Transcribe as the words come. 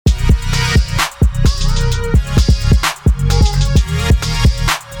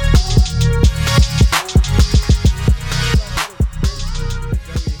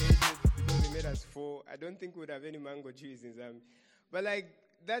have any mango trees in Zambia. But like,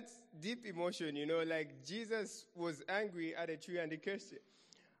 that's deep emotion, like Jesus was angry at a tree and he cursed it.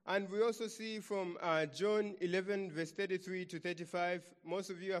 And we also see from John 11, verse 33 to 35,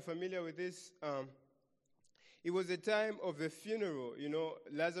 most of you are familiar with this. It was a time of a funeral,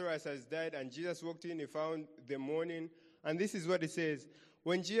 Lazarus has died and Jesus walked in, he found the mourning. And this is what it says.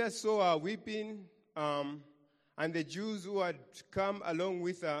 When Jesus saw her weeping, and the Jews who had come along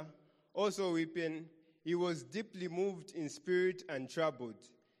with her also weeping, he was deeply moved in spirit and troubled.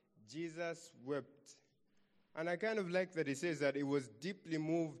 Jesus wept. And I kind of like that it says that he was deeply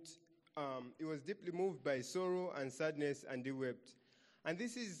moved. He was deeply moved by sorrow and sadness, and he wept. And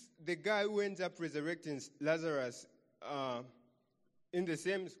this is the guy who ends up resurrecting Lazarus in the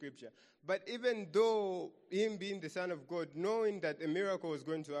same scripture. But even though him being the Son of God, knowing that a miracle was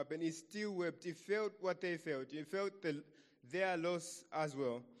going to happen, he still wept. He felt what they felt. He felt their loss as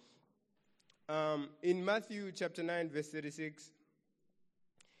well. In Matthew chapter 9, verse 36,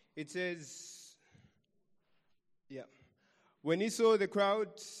 it says, when he saw the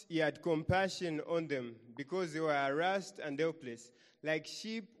crowds, he had compassion on them because they were harassed and helpless, like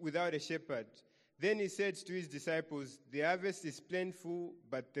sheep without a shepherd. Then he said to his disciples, the harvest is plentiful,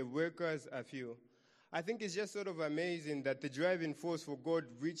 but the workers are few. I think it's just sort of amazing that the driving force for God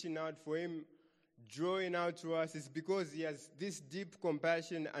reaching out for him, drawing out to us, is because he has this deep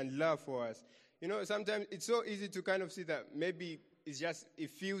compassion and love for us. Sometimes it's so easy to kind of see that maybe he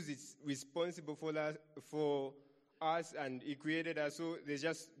feels it's responsible for us and he created us, so there's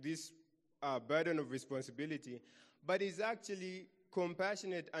just this burden of responsibility. But he's actually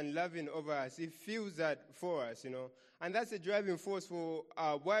compassionate and loving over us. He feels that for us, And that's the driving force for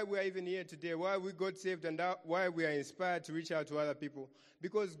why we are even here today, why we got saved, and why we are inspired to reach out to other people.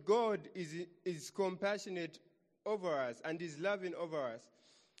 Because God is compassionate over us and is loving over us.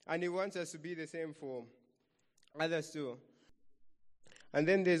 And he wants us to be the same for others too. And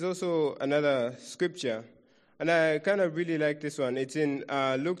then there's also another scripture. And I kind of really like this one. It's in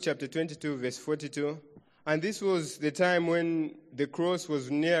Luke chapter 22, verse 42. And this was the time when the cross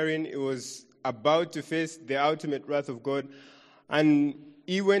was nearing. It was about to face the ultimate wrath of God. And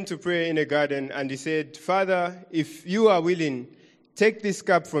he went to pray in a garden and he said, Father, if you are willing, take this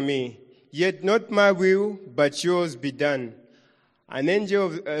cup from me. Yet not my will, but yours be done. An angel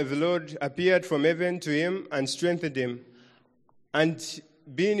of the Lord appeared from heaven to him and strengthened him. And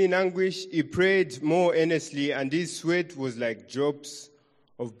being in anguish, he prayed more earnestly, and his sweat was like drops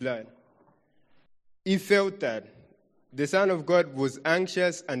of blood. He felt that. The Son of God was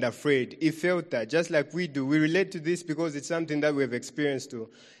anxious and afraid. He felt that, just like we do. We relate to this because it's something that we have experienced too.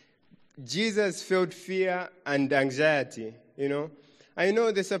 Jesus felt fear and anxiety, I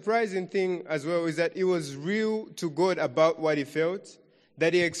know the surprising thing as well is that he was real to God about what he felt,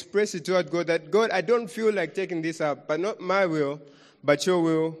 that he expressed it toward God, that God, I don't feel like taking this up, but not my will, but your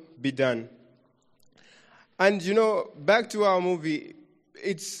will be done. And, back to our movie,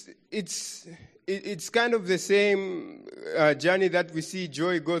 it's kind of the same journey that we see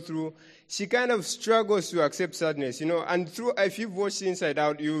Joy go through. She kind of struggles to accept sadness, and if you've watched Inside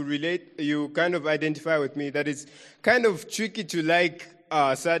Out, you kind of identify with me that it's kind of tricky to like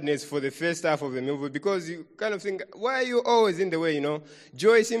sadness for the first half of the movie because you kind of think, why are you always in the way,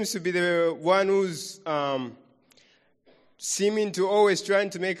 Joy seems to be the one who's seeming to always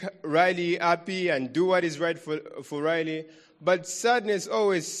trying to make Riley happy and do what is right for Riley, but sadness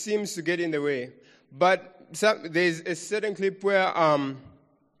always seems to get in the way. But there's a certain clip where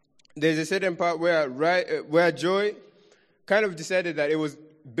there's a certain part where Joy kind of decided that it was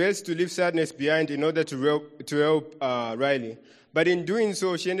best to leave sadness behind in order to help Riley. But in doing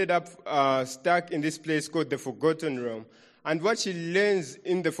so, she ended up stuck in this place called the Forgotten Realm. And what she learns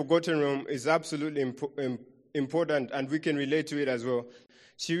in the Forgotten Realm is absolutely important, and we can relate to it as well.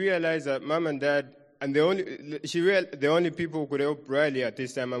 She realized that mom and dad, and the only people who could help Riley at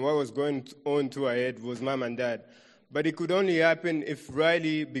this time, and what was going on to her head was mom and dad. But it could only happen if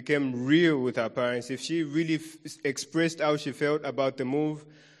Riley became real with her parents, if she really expressed how she felt about the move.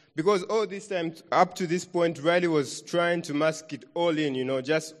 Because all this time, up to this point, Riley was trying to mask it all in,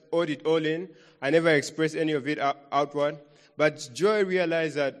 just hold it all in. I never expressed any of it outward. But Joy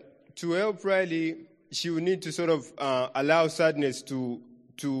realized that to help Riley, she would need to sort of allow sadness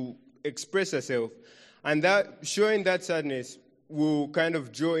to express herself. And that showing that sadness will kind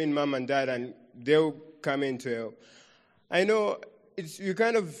of draw in mom and dad, and they'll come in to help. I know you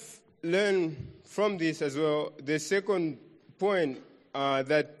kind of learn from this as well. The second point,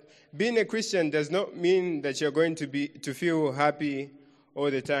 that being a Christian does not mean that you're going to feel happy all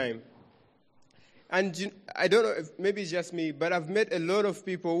the time. And I don't know, maybe it's just me, but I've met a lot of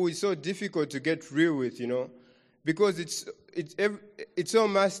people who it's so difficult to get real with, because it's all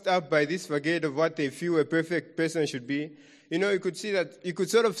messed up by this facade of what they feel a perfect person should be. You could see that, you could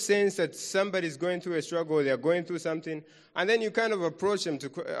sort of sense that somebody's going through a struggle, they're going through something, and then you kind of approach them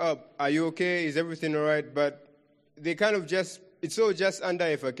to, are you okay? Is everything all right? But they kind of it's all just under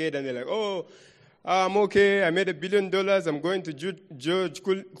a facade, and they're like, oh, I'm okay, I made $1 billion, I'm going to George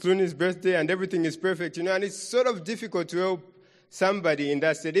Clooney's birthday, and everything is perfect, and it's sort of difficult to help somebody in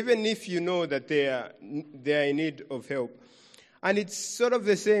that state, even if you know that they are in need of help. And it's sort of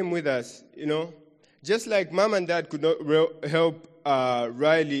the same with us, Just like mom and dad could not help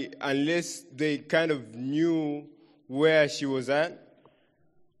Riley unless they kind of knew where she was at,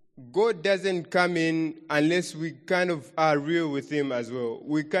 God doesn't come in unless we kind of are real with him as well.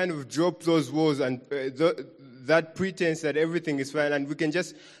 We kind of drop those walls and that pretense that everything is fine, and we can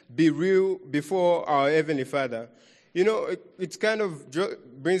just be real before our Heavenly Father. It kind of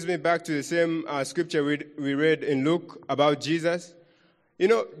brings me back to the same scripture we read in Luke about Jesus.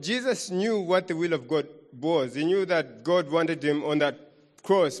 Jesus knew what the will of God was. He knew that God wanted him on that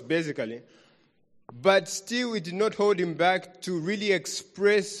cross, basically. But still, it did not hold him back to really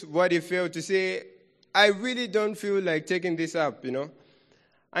express what he felt, to say, I really don't feel like taking this up,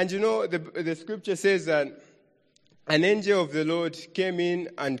 And the scripture says that an angel of the Lord came in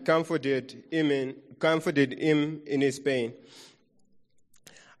and comforted him in his pain.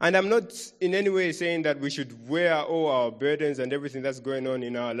 And I'm not in any way saying that we should wear all our burdens and everything that's going on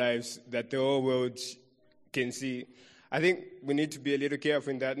in our lives that the whole world can see. I think we need to be a little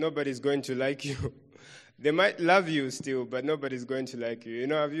careful in that. Nobody's going to like you. They might love you still, but nobody's going to like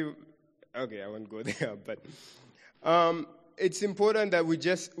you. Okay, I won't go there. But it's important that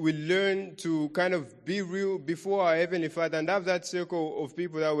we learn to kind of be real before our Heavenly Father and have that circle of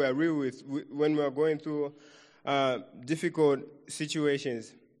people that we are real with when we are going through difficult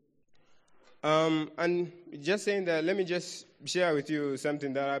situations. And just saying that, let me just share with you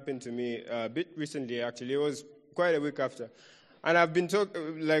something that happened to me a bit recently, actually. It was quite a week after. And I've been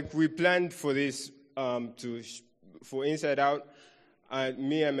we planned for this for Inside Out.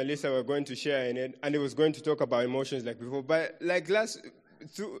 Me and Melissa were going to share in it, and it was going to talk about emotions like before. But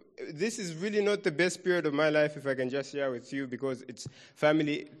this is really not the best period of my life, if I can just share with you, because it's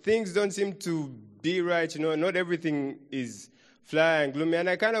family. Things don't seem to be right, Not everything is fly and gloomy. And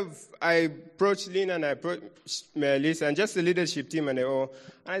I approached Lena and I approached Melissa and just the leadership team and all.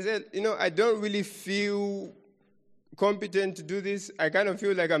 And I said, I don't really feel competent to do this. I kind of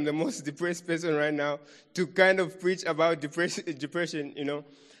feel like I'm the most depressed person right now to kind of preach about depression,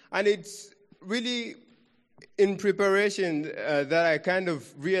 And it's really in preparation that I kind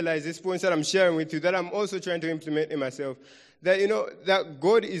of realized these points that I'm sharing with you, that I'm also trying to implement in myself. That, that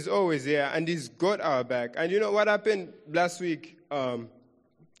God is always there and He's got our back. And what happened last week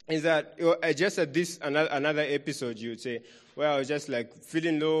is that I just had another episode, you would say, where I was just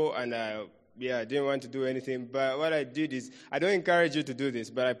feeling low and I didn't want to do anything. But what I did is, I don't encourage you to do this,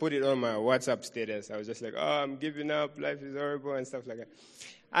 but I put it on my WhatsApp status. I was just like, I'm giving up, life is horrible and stuff like that.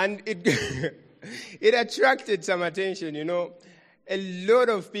 And it attracted some attention, A lot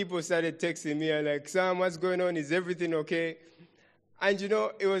of people started texting me like, Sam, what's going on? Is everything okay? And,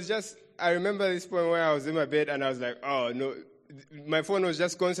 it was just, I remember this point where I was in my bed and I was like, oh, no. My phone was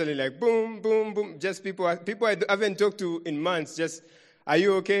just constantly boom, boom, boom. Just people I haven't talked to in months, just, are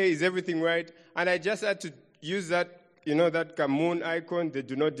you okay? Is everything right? And I just had to use that, that moon icon, the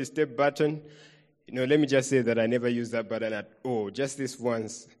do not disturb button. Let me just say that I never used that button at all, just this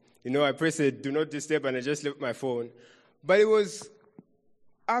once. I pressed it, do not disturb, and I just left my phone. But it was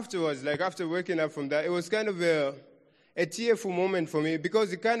afterwards, after waking up from that, it was kind of a tearful moment for me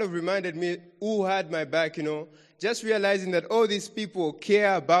because it kind of reminded me who had my back, just realizing that all these people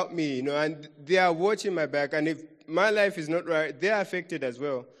care about me, and they are watching my back. And if my life is not right, they are affected as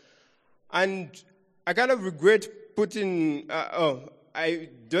well. And I kind of regret putting, I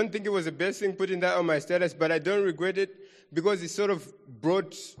don't think it was the best thing putting that on my status, but I don't regret it because it sort of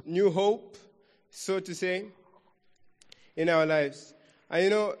brought new hope, so to say, in our lives.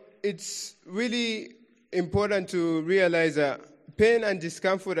 And it's really important to realize that pain and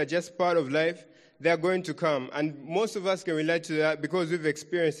discomfort are just part of life. They're going to come. And most of us can relate to that because we've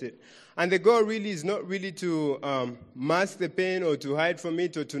experienced it. And the goal really is not really to mask the pain or to hide from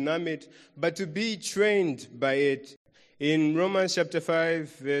it or to numb it, but to be trained by it. In Romans chapter 5,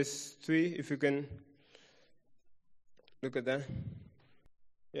 verse 3, if you can look at that.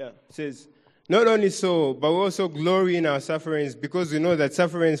 Yeah, it says, not only so, but we also glory in our sufferings because we know that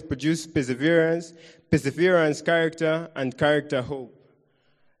sufferings produce perseverance, perseverance, character, and character, hope.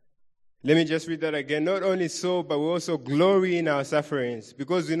 Let me just read that again. Not only so, but we also glory in our sufferings,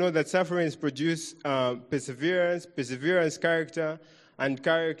 because we know that sufferings produce perseverance, perseverance, character, and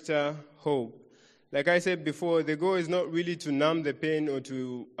character, hope. Like I said before, the goal is not really to numb the pain or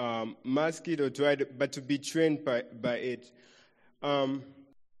to mask it or to hide it, but to be trained by it. And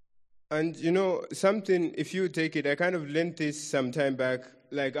something, if you take it, I kind of learned this some time back,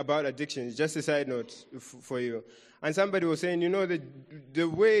 like about addictions, just a side note for you. And somebody was saying, the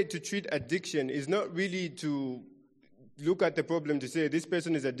way to treat addiction is not really to look at the problem to say, this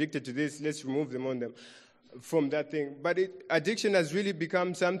person is addicted to this, let's remove them from that thing. But addiction has really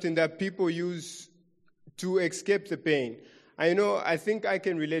become something that people use to escape the pain. I think I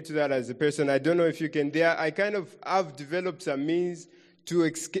can relate to that as a person. I don't know if you can. I've developed some means to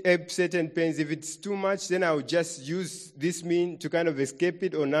escape certain pains. If it's too much, then I'll just use this mean to kind of escape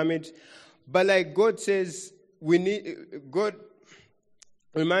it or numb it. But like God says, God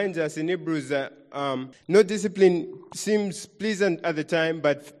reminds us in Hebrews that no discipline seems pleasant at the time,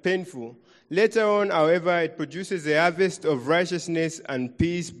 but painful. Later on, however, it produces a harvest of righteousness and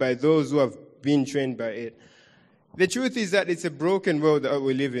peace by those who have been trained by it. The truth is that it's a broken world that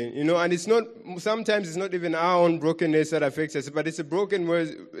we live in, and sometimes it's not even our own brokenness that affects us, but it's a broken world,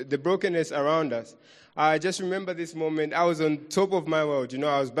 the brokenness around us. I just remember this moment. I was on top of my world,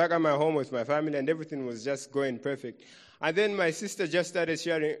 I was back at my home with my family and everything was just going perfect. And then my sister just started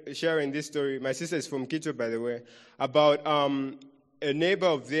sharing this story. My sister is from Quito, by the way, about a neighbor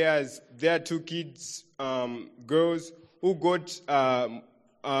of theirs, their two kids, girls, who got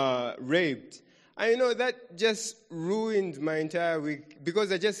raped. And that just ruined my entire week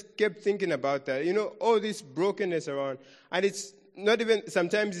because I just kept thinking about that. All this brokenness around. And it's not even,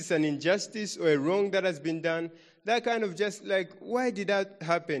 sometimes it's an injustice or a wrong that has been done. That kind of just like, why did that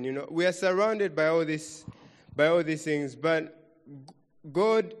happen? We are surrounded by all these things, but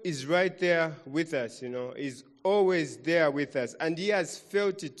God is right there with us, He's always there with us. And He has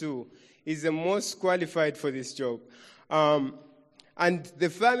felt it too. He's the most qualified for this job. And the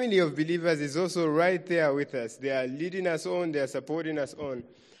family of believers is also right there with us. They are leading us on. They are supporting us on.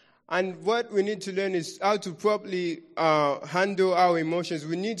 And what we need to learn is how to properly handle our emotions.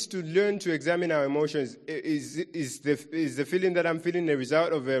 We need to learn to examine our emotions. Is the feeling that I'm feeling a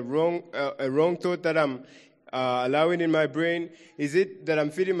result of a wrong thought that I'm allowing in my brain? Is it that I'm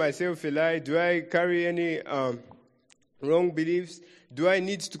feeding myself a lie? Do I carry any wrong beliefs? Do I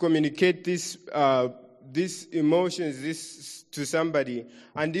need to communicate these emotions, to somebody?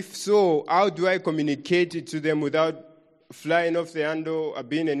 And if so, how do I communicate it to them without flying off the handle or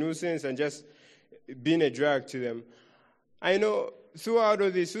being a nuisance and just being a drag to them? I know throughout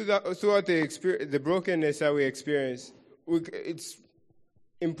the brokenness that we experience, it's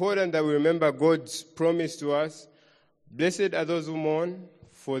important that we remember God's promise to us. Blessed are those who mourn,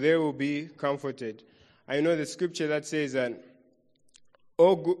 for they will be comforted. I know the scripture that says that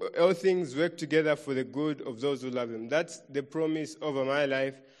all things work together for the good of those who love Him. That's the promise over my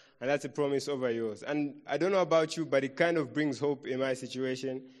life, and that's a promise over yours. And I don't know about you, but it kind of brings hope in my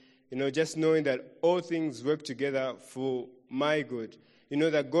situation. Just knowing that all things work together for my good.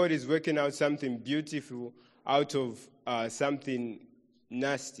 That God is working out something beautiful out of something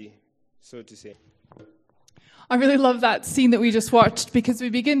nasty, so to say. I really love that scene that we just watched because we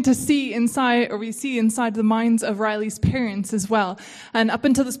begin to see inside the minds of Riley's parents as well. And up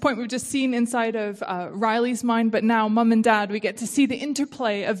until this point, we've just seen inside of Riley's mind, but now Mom and Dad, we get to see the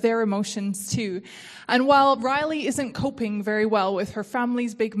interplay of their emotions too. And while Riley isn't coping very well with her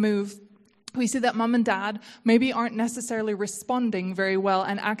family's big move, we see that Mom and Dad maybe aren't necessarily responding very well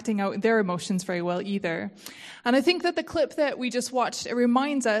and acting out their emotions very well either. And I think that the clip that we just watched, it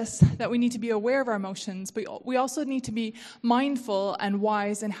reminds us that we need to be aware of our emotions, but we also need to be mindful and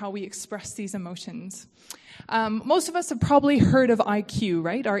wise in how we express these emotions. Most of us have probably heard of IQ,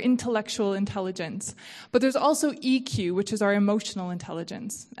 right? Our intellectual intelligence. But there's also EQ, which is our emotional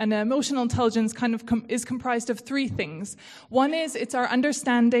intelligence. And emotional intelligence kind of is comprised of three things. One is it's our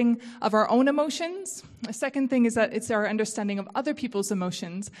understanding of our own emotions. The second thing is that it's our understanding of other people's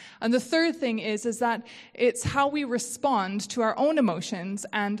emotions. And the third thing is that it's how we respond to our own emotions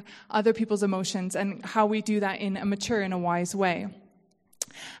and other people's emotions and how we do that in a mature and a wise way.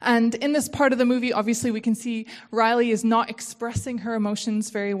 And in this part of the movie, obviously, we can see Riley is not expressing her emotions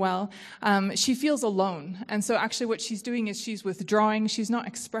very well. She feels alone. And so actually what she's doing is she's withdrawing. She's not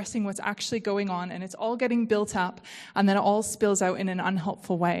expressing what's actually going on. And it's all getting built up. And then it all spills out in an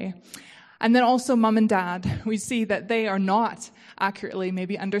unhelpful way. And then also Mom and Dad, we see that they are not accurately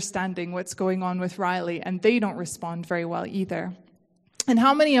maybe understanding what's going on with Riley. And they don't respond very well either. And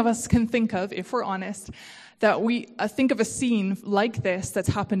how many of us can think of, if we're honest, that we think of a scene like this that's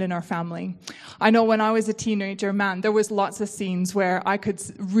happened in our family? I know when I was a teenager, man, there was lots of scenes where I could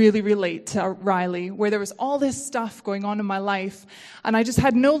really relate to Riley, where there was all this stuff going on in my life, and I just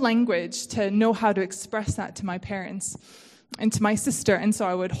had no language to know how to express that to my parents and to my sister, and so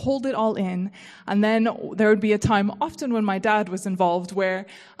I would hold it all in, and then there would be a time, often when my dad was involved, where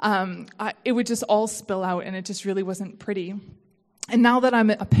it would just all spill out, and it just really wasn't pretty. And now that I'm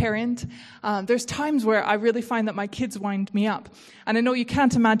a parent, there's times where I really find that my kids wind me up. And I know you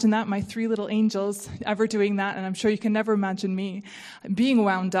can't imagine that, my 3 little angels, ever doing that, and I'm sure you can never imagine me being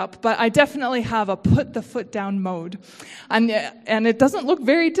wound up. But I definitely have a put the foot down mode. And it doesn't look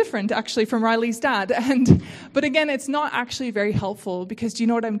very different, actually, from Riley's dad. But again, it's not actually very helpful, because do you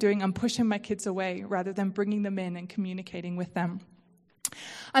know what I'm doing? I'm pushing my kids away rather than bringing them in and communicating with them.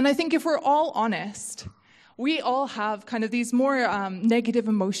 And I think if we're all honest, we all have kind of these more negative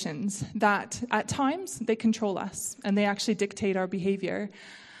emotions that at times they control us and they actually dictate our behavior.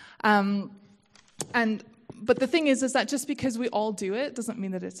 But the thing is that just because we all do it doesn't mean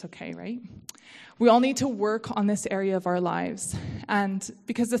that it's okay, right? We all need to work on this area of our lives. And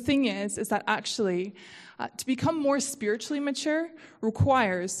because the thing is that actually to become more spiritually mature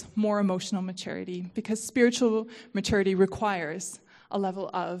requires more emotional maturity, because spiritual maturity requires a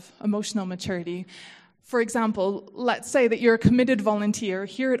level of emotional maturity. For example, let's say that you're a committed volunteer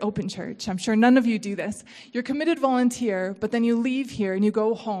here at Open Church. I'm sure none of you do this. You're a committed volunteer, but then you leave here and you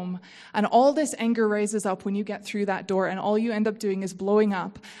go home, and all this anger rises up when you get through that door, and all you end up doing is blowing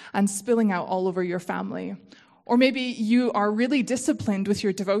up and spilling out all over your family. Or maybe you are really disciplined with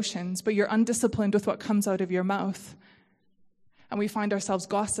your devotions, but you're undisciplined with what comes out of your mouth. And we find ourselves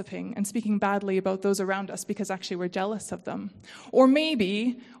gossiping and speaking badly about those around us because actually we're jealous of them. Or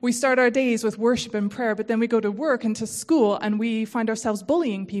maybe we start our days with worship and prayer, but then we go to work and to school and we find ourselves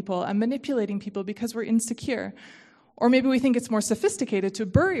bullying people and manipulating people because we're insecure. Or maybe we think it's more sophisticated to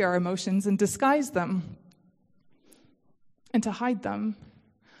bury our emotions and disguise them and to hide them.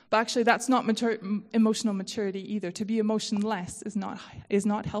 But actually that's not emotional maturity either. To be emotionless is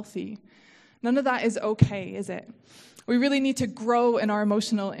not healthy. None of that is okay, is it? We really need to grow in our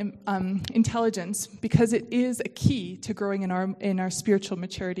emotional intelligence, because it is a key to growing in our spiritual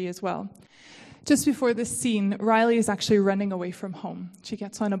maturity as well. Just before this scene, Riley is actually running away from home. She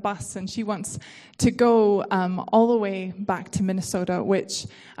gets on a bus and she wants to go all the way back to Minnesota, which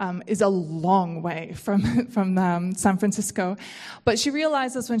is a long way from San Francisco. But she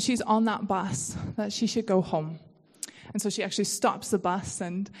realizes when she's on that bus that she should go home. And so she actually stops the bus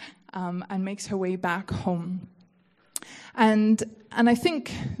and makes her way back home. And I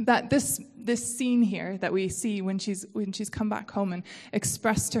think that this scene here that we see when she's come back home and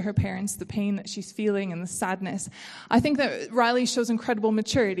expressed to her parents the pain that she's feeling and the sadness, I think that Riley shows incredible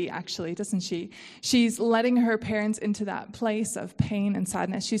maturity, actually, doesn't she? She's letting her parents into that place of pain and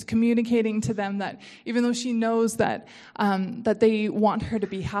sadness. She's communicating to them that even though she knows that they want her to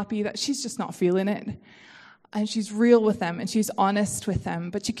be happy, that she's just not feeling it. And she's real with them, and she's honest with them,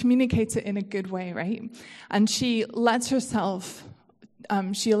 but she communicates it in a good way, right? And she allows herself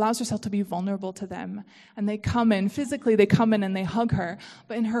to be vulnerable to them. And they come in, physically they come in and they hug her,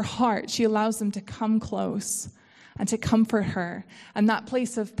 but in her heart, she allows them to come close and to comfort her. And that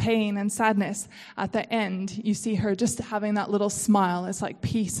place of pain and sadness, at the end, you see her just having that little smile. It's like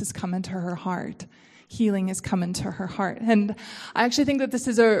peace has come into her heart. Healing has come into her heart. And I actually think that this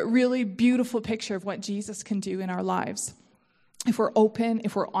is a really beautiful picture of what Jesus can do in our lives. If we're open,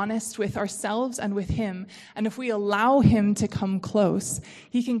 if we're honest with ourselves and with him, and if we allow him to come close,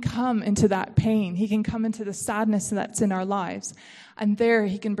 he can come into that pain. He can come into the sadness that's in our lives. And there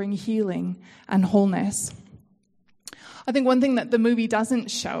he can bring healing and wholeness. I think one thing that the movie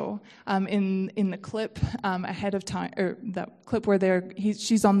doesn't show in the clip ahead of time, or the clip where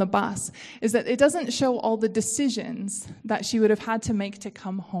she's on the bus, is that it doesn't show all the decisions that she would have had to make to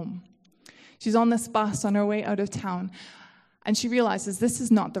come home. She's on this bus on her way out of town, and she realizes this is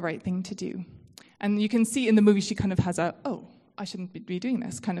not the right thing to do. And you can see in the movie she kind of has I shouldn't be doing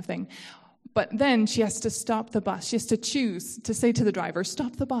this kind of thing. But then she has to stop the bus. She has to choose to say to the driver,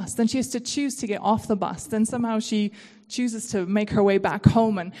 stop the bus. Then she has to choose to get off the bus. Then somehow she chooses to make her way back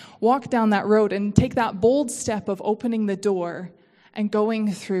home and walk down that road and take that bold step of opening the door and going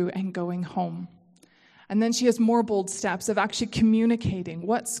through and going home. And then she has more bold steps of actually communicating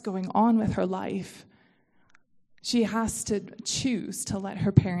what's going on with her life. She has to choose to let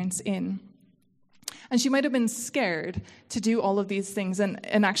her parents in. And she might have been scared to do all of these things, and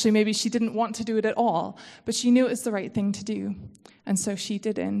actually maybe she didn't want to do it at all, but she knew it was the right thing to do, and so she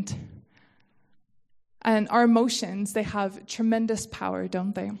didn't. And our emotions, they have tremendous power,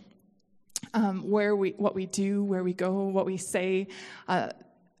 don't they? What we do, where we go, what we say,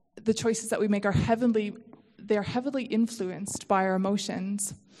 the choices that we make are heavily influenced by our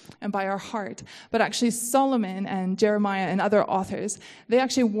emotions and by our heart. But actually Solomon and Jeremiah and other authors, they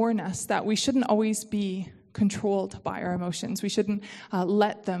actually warn us that we shouldn't always be controlled by our emotions. We shouldn't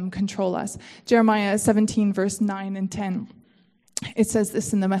let them control us. Jeremiah 17, verse 9 and 10. It says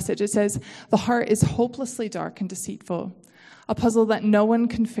this in the Message. It says, "The heart is hopelessly dark and deceitful, a puzzle that no one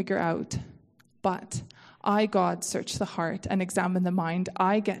can figure out. But I, God, search the heart and examine the mind.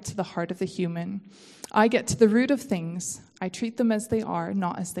 I get to the heart of the human. I get to the root of things. I treat them as they are,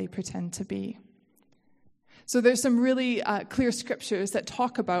 not as they pretend to be." So there's some really clear scriptures that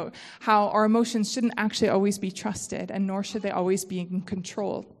talk about how our emotions shouldn't actually always be trusted, and nor should they always be in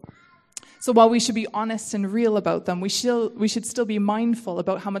control. So while we should be honest and real about them, we should still be mindful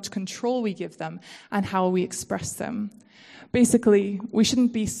about how much control we give them and how we express them. Basically, we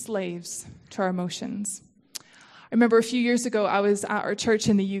shouldn't be slaves to our emotions. I remember a few years ago, I was at our church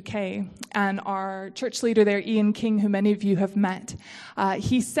in the UK, and our church leader there, Ian King, who many of you have met,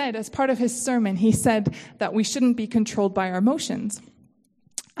 he said, as part of his sermon, he said that we shouldn't be controlled by our emotions.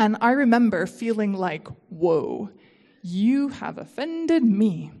 And I remember feeling like, whoa, you have offended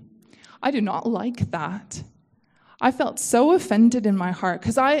me. I do not like that. I felt so offended in my heart,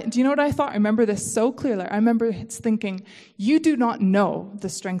 because do you know what I thought? I remember this so clearly. I remember thinking, you do not know the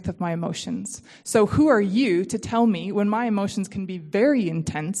strength of my emotions. So who are you to tell me, when my emotions can be very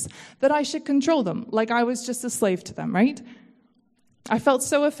intense, that I should control them, like I was just a slave to them, right? I felt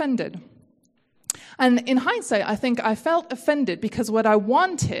so offended. And in hindsight, I think I felt offended because what I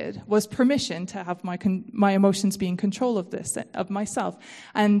wanted was permission to have my emotions be in control of myself.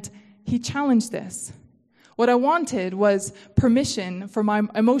 And he challenged this. What I wanted was permission for my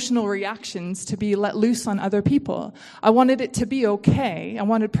emotional reactions to be let loose on other people. I wanted it to be okay. I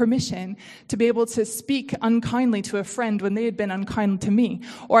wanted permission to be able to speak unkindly to a friend when they had been unkind to me.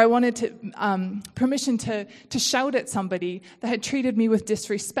 Or I wanted permission to shout at somebody that had treated me with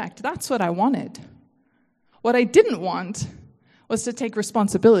disrespect. That's what I wanted. What I didn't want was to take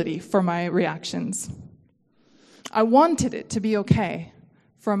responsibility for my reactions. I wanted it to be okay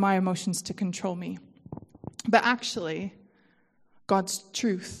for my emotions to control me. But actually, God's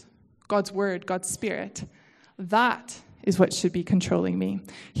truth, God's word, God's spirit, that is what should be controlling me.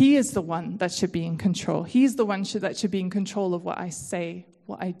 He is the one that should be in control. He's the one that should be in control of what I say,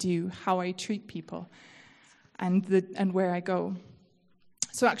 what I do, how I treat people, and where I go.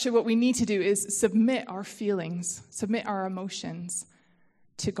 So actually what we need to do is submit our feelings, submit our emotions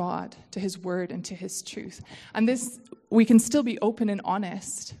to God, to his word, and to his truth. And this, we can still be open and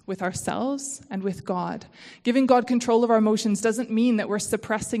honest with ourselves and with God. Giving God control of our emotions doesn't mean that we're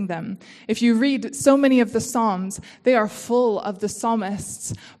suppressing them. If you read so many of the Psalms, they are full of the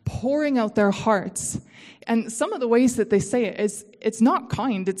psalmists pouring out their hearts. And some of the ways that they say it is, it's not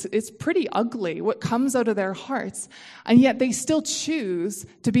kind, it's pretty ugly, what comes out of their hearts. And yet they still choose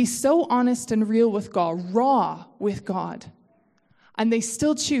to be so honest and real with God, raw with God. And they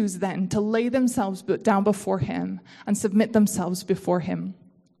still choose then to lay themselves down before him and submit themselves before him.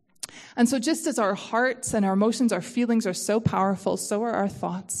 And so just as our hearts and our emotions, our feelings are so powerful, so are our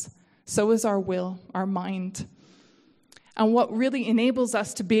thoughts. So is our will, our mind. And what really enables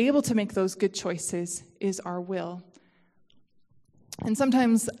us to be able to make those good choices is our will. And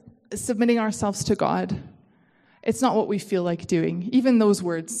sometimes submitting ourselves to God, it's not what we feel like doing. Even those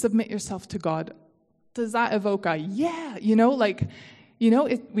words, submit yourself to God, does that evoke a yeah? We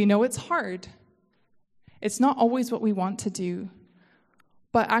know it's hard. It's not always what we want to do.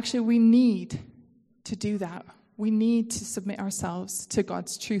 But actually, we need to do that. We need to submit ourselves to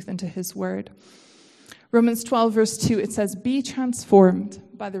God's truth and to his word. Romans 12, verse 2, it says, "Be transformed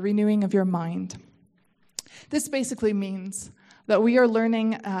by the renewing of your mind." This basically means that we are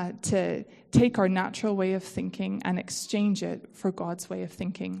learning to take our natural way of thinking and exchange it for God's way of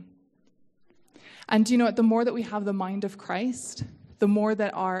thinking. And you know what? The more that we have the mind of Christ, the more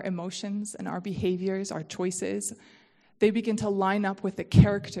that our emotions and our behaviors, our choices, they begin to line up with the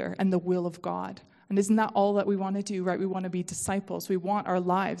character and the will of God. And isn't that all that we want to do, right? We want to be disciples. We want our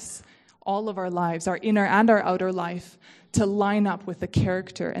lives, all of our lives, our inner and our outer life, to line up with the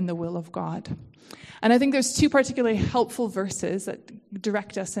character and the will of God. And I think there's two particularly helpful verses that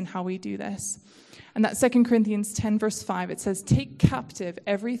direct us in how we do this. And that's 2 Corinthians 10, verse 5. It says, "Take captive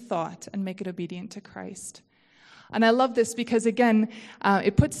every thought and make it obedient to Christ." And I love this because, again,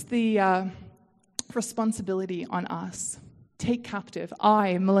 it puts the responsibility on us. Take captive.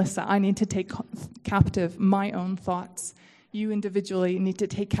 Melissa, I need to take captive my own thoughts. You individually need to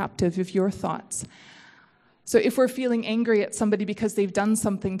take captive of your thoughts So if we're feeling angry at somebody because they've done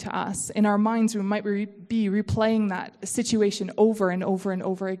something to us, in our minds we might be replaying that situation over and over and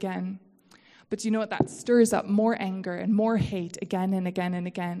over again. But do you know what? That stirs up more anger and more hate again and again and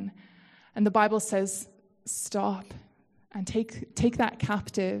again. And the Bible says, stop and take that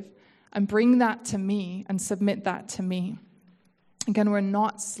captive and bring that to me and submit that to me. Again, we're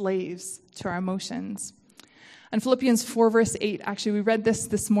not slaves to our emotions. And Philippians 4 verse 8, actually, we read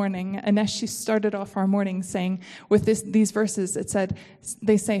this morning. Ines, she started off our morning saying, with these verses,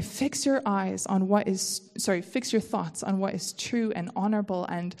 they say, fix your thoughts on what is true and honorable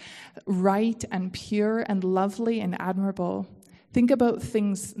and right and pure and lovely and admirable. Think about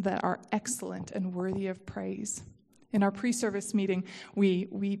things that are excellent and worthy of praise. In our pre-service meeting,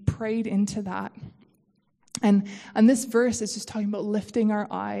 we prayed into that. And this verse is just talking about lifting our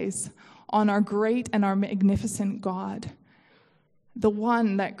eyes on our great and our magnificent God, the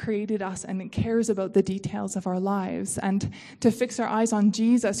one that created us and cares about the details of our lives, and to fix our eyes on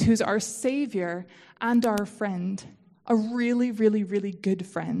Jesus, who's our Savior and our friend, a really, really, really good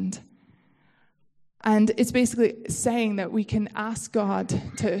friend. And it's basically saying that we can ask God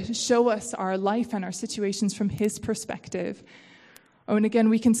to show us our life and our situations from his perspective. Oh, and again,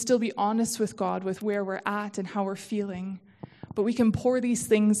 we can still be honest with God with where we're at and how we're feeling. But we can pour these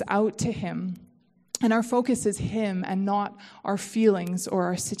things out to him. And our focus is him and not our feelings or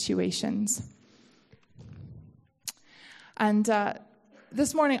our situations. And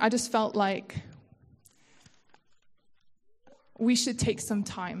this morning, I just felt like we should take some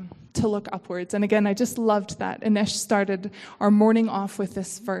time to look upwards. And again, I just loved that Ines started our morning off with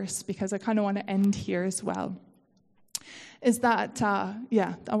this verse, because I kind of want to end here as well. Is that, I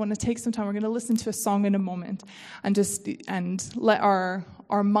want to take some time. We're going to listen to a song in a moment and let our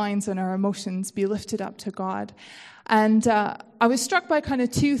minds and our emotions be lifted up to God. And I was struck by kind of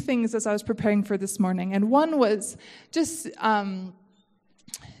two things as I was preparing for this morning. And one was just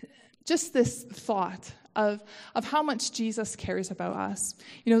this thought of how much Jesus cares about us.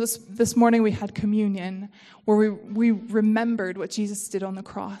 You know, this morning we had communion where we remembered what Jesus did on the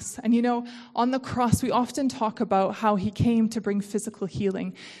cross. And you know, on the cross we often talk about how he came to bring physical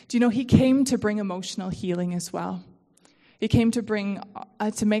healing. Do you know he came to bring emotional healing as well? He came to bring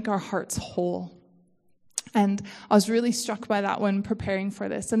to make our hearts whole. And I was really struck by that when preparing for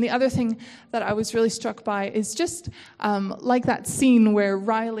this. And the other thing that I was really struck by is just like that scene where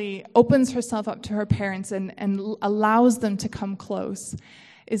Riley opens herself up to her parents and allows them to come close,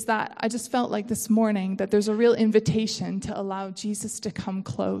 is that I just felt like this morning that there's a real invitation to allow Jesus to come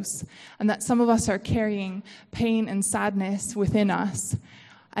close. And that some of us are carrying pain and sadness within us.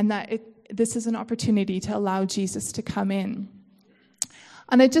 And that this is an opportunity to allow Jesus to come in.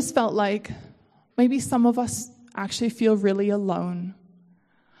 And I just felt like maybe some of us actually feel really alone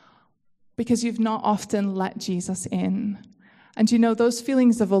because you've not often let Jesus in. And you know, those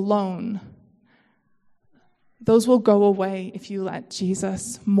feelings of alone, those will go away if you let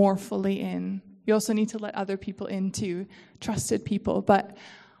Jesus more fully in. You also need to let other people in too, trusted people. But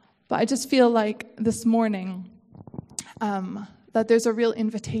I just feel like this morning that there's a real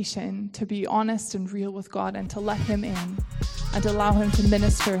invitation to be honest and real with God and to let him in and allow him to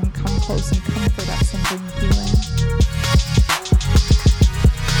minister and come close and comfort us and bring healing.